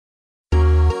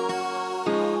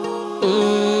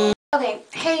Okay,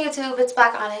 hey YouTube, it's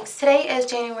Black Onyx. Today is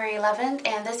January 11th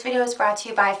and this video is brought to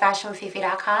you by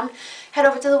fashionwithfifi.com. Head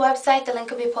over to the website, the link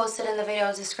will be posted in the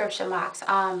video description box.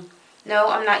 No,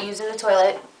 I'm not using the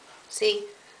toilet. See?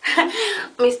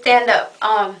 Let me stand up.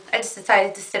 I just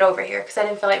decided to sit over here because I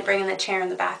didn't feel like bringing the chair in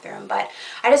the bathroom. But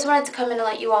I just wanted to come in and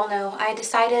let you all know I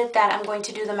decided that I'm going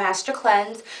to do the Master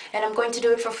Cleanse and I'm going to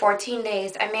do it for 14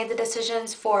 days. I made the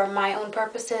decisions for my own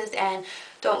purposes and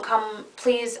don't come,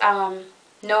 please,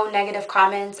 no negative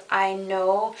comments. I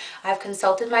know I've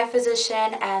consulted my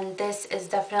physician and this is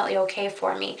definitely okay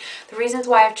for me. The reasons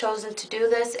why I've chosen to do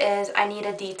this is I need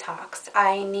a detox.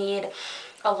 I need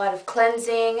a lot of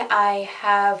cleansing. I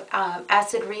have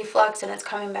acid reflux and it's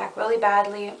coming back really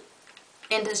badly.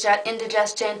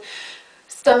 Indigestion,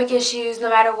 stomach issues, no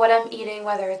matter what I'm eating,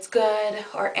 whether it's good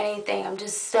or anything. I'm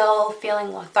just still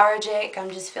feeling lethargic. I'm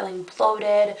just feeling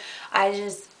bloated.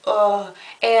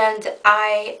 And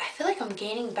I feel like I'm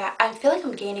gaining back. I feel like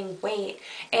I'm gaining weight,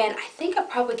 and I think I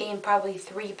probably gained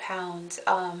 3 pounds,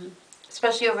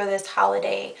 especially over this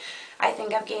holiday. I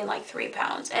think I've gained like 3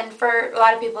 pounds, and for a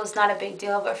lot of people it's not a big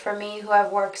deal, but for me, who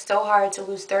have worked so hard to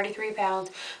lose 33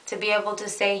 pounds, to be able to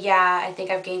say, yeah, I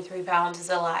think I've gained 3 pounds is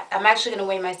a lot. I'm actually going to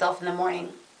weigh myself in the morning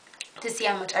to see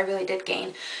how much I really did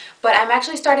gain. But I'm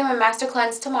actually starting my Master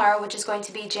Cleanse tomorrow, which is going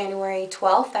to be January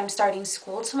 12th. I'm starting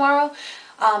school tomorrow.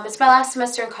 It's my last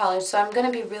semester in college, so I'm going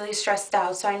to be really stressed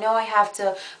out. So I know I have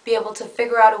to be able to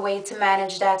figure out a way to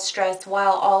manage that stress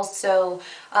while also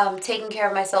taking care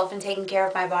of myself and taking care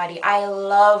of my body. I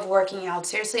love working out.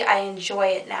 Seriously, I enjoy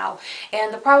it now.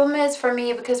 And the problem is for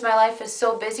me, because my life is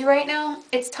so busy right now,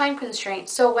 it's time constrained.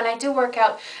 So when I do work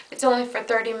out, it's only for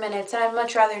 30 minutes, and I'd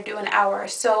much rather do an hour.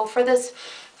 So for this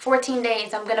 14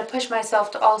 days, I'm going to push myself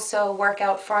to also work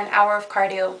out for an hour of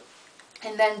cardio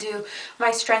and then do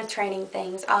my strength training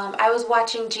things. I was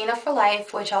watching Gina for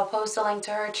Life, which I'll post a link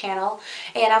to her channel,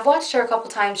 and I've watched her a couple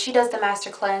times. She does the Master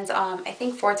Cleanse, I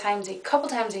think a couple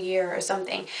times a year or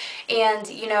something, and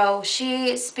you know,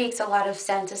 she speaks a lot of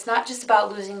sense. It's not just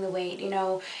about losing the weight, you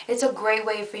know, it's a great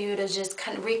way for you to just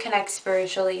reconnect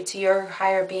spiritually to your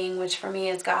higher being, which for me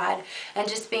is God, and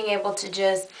just being able to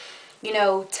just, you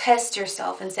know, test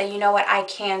yourself and say, you know what, I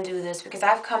can do this, because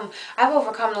I've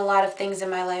overcome a lot of things in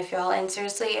my life, y'all, and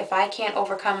seriously, if I can't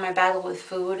overcome my battle with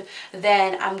food,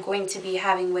 then I'm going to be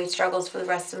having weight struggles for the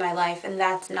rest of my life, and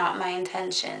that's not my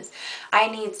intentions. I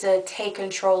need to take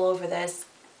control over this.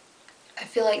 I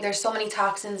feel like there's so many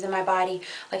toxins in my body.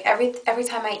 Like every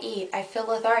time I eat, I feel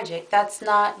lethargic. That's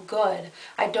not good.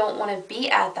 I don't want to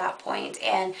be at that point.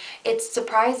 And it's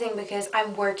surprising because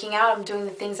I'm working out, I'm doing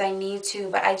the things I need to,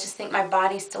 but I just think my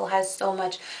body still has so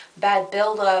much bad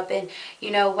buildup. And you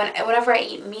know, whenever I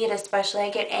eat meat especially, I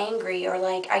get angry, or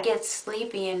like I get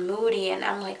sleepy and moody, and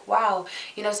I'm like, wow.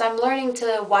 You know, so I'm learning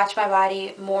to watch my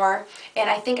body more,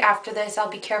 and I think after this I'll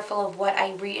be careful of what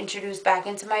I reintroduce back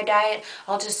into my diet.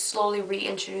 I'll just slowly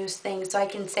reintroduce things so I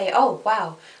can say, oh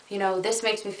wow, you know, this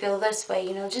makes me feel this way,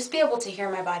 you know, just be able to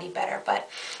hear my body better. But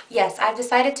yes, I've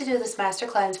decided to do this Master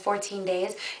Cleanse 14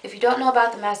 days. If you don't know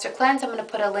about the Master Cleanse, I'm going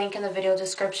to put a link in the video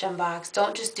description box.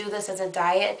 Don't just do this as a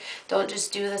diet. Don't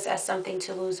just do this as something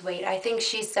to lose weight. I think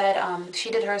she said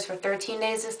she did hers for 13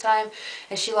 days this time,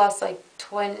 and she lost like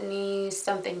 20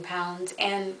 something pounds,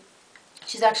 and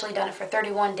she's actually done it for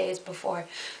 31 days before.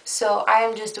 So I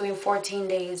am just doing 14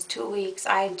 days, 2 weeks.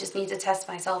 I just need to test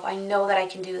myself. I know that I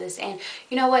can do this. And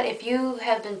you know what? If you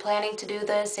have been planning to do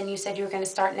this and you said you were going to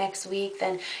start next week,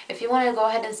 then if you want to go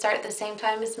ahead and start at the same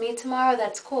time as me tomorrow,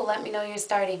 that's cool. Let me know you're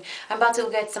starting. I'm about to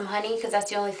go get some honey because that's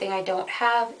the only thing I don't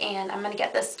have, and I'm going to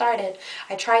get this started.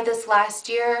 I tried this last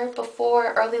year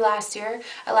early last year.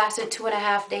 I lasted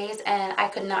 2.5 days and I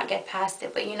could not get past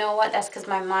it. But you know what? That's because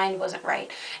my mind wasn't right.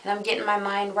 And I'm getting my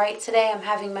mind right today. I'm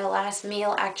having my last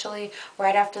meal actually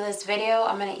right after this video.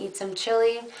 I'm going to eat some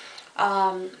chili,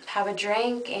 have a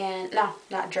drink, and no,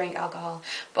 not drink alcohol,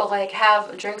 but like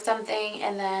drink something,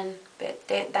 and then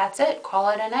that's it. Call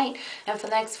it a night. And for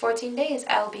the next 14 days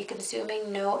I'll be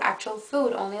consuming no actual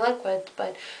food, only liquids.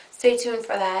 But stay tuned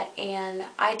for that. And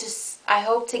I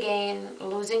hope to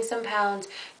losing some pounds,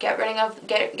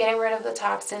 getting rid of the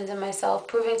toxins in myself,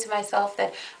 proving to myself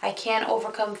that I can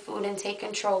overcome food and take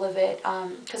control of it,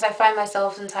 because I find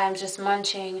myself sometimes just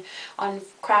munching on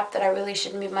crap that I really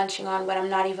shouldn't be munching on when I'm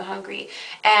not even hungry.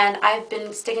 And I've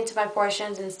been sticking to my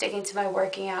portions and sticking to my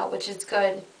working out, which is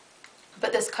good.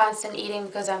 But this constant eating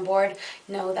because I'm bored,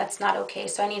 no, that's not okay.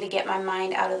 So I need to get my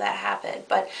mind out of that habit.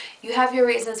 But you have your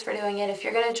reasons for doing it. If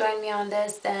you're going to join me on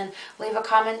this, then leave a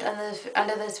comment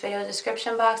under this video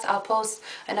description box. I'll post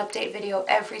an update video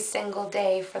every single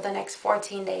day for the next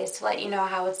 14 days to let you know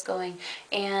how it's going.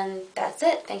 And that's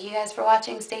it. Thank you guys for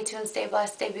watching. Stay tuned, stay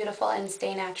blessed, stay beautiful, and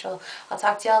stay natural. I'll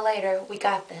talk to y'all later. We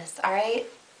got this. Alright?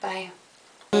 Bye.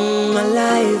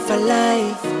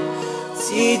 Alive.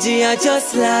 CG are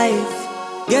just life.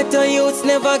 Ghetto youths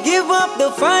never give up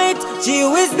the fight. Gee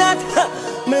whiz that,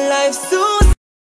 my life so